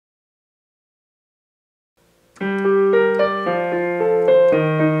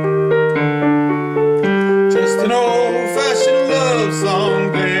Just an old-fashioned love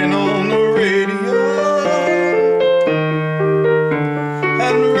song playing on the radio,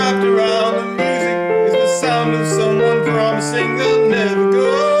 and wrapped around the music is the sound of someone promising they'll never go.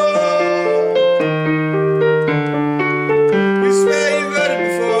 You swear you've heard it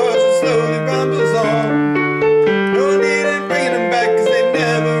before as it slowly rambles on. No need in bringing them back 'cause they've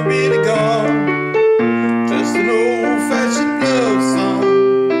never really gone. Just an old-fashioned love song,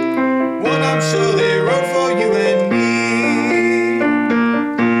 one I'm sure they wrote for you and me.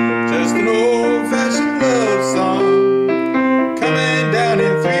 Just an old-fashioned love song, coming down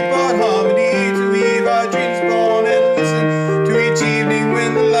in three-part harmony to weave our dreams upon and listen to each evening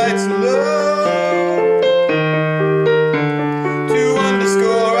when the lights are low, to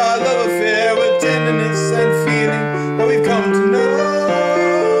underscore our love affair with tenderness and feeling that we've come to know.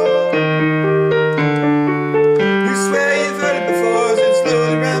 You swear you've heard it before as it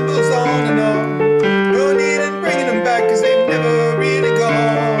slowly rambles on and on. No need in bringing them back 'cause they've never really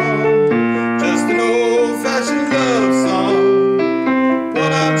gone. Just an old-fashioned love song,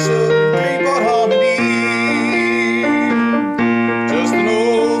 one I'm sure in three-part harmony. Just an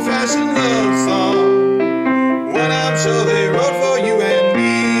old-fashioned love song, one I'm sure they wrote for you and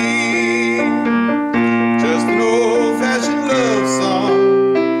me. Just an old-fashioned love song,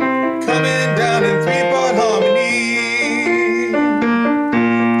 coming down in three-part harmony.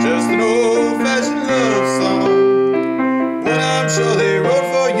 Just an old-fashioned love song, one I'm sure they wrote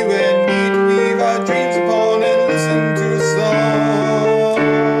for you and me to weave our dreams upon and listen to a song.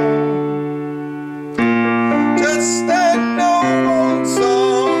 Just an old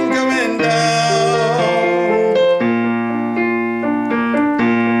song coming down.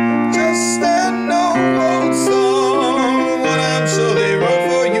 Just an old song, one I'm sure they wrote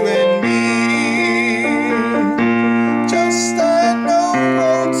for you and me. Just an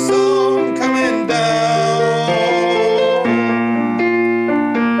old song coming down.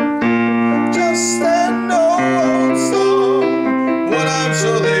 Just an old song, one I'm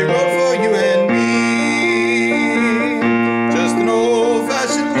sure they wrote for you and me. Just an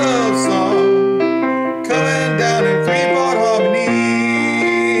old-fashioned love song, coming down in three-part harmony.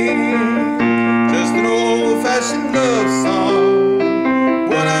 Just an old-fashioned love song,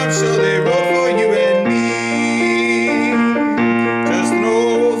 one I'm sure they wrote for you and me. Just an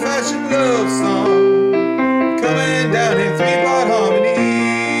old-fashioned love song, coming down in three-part harmony.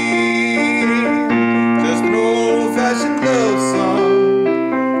 Just an old-fashioned love song,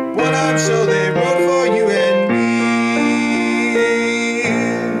 one I'm sure they wrote for you and me.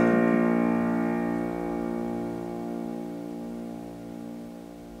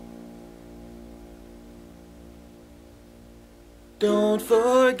 Don't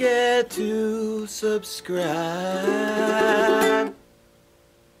forget to subscribe.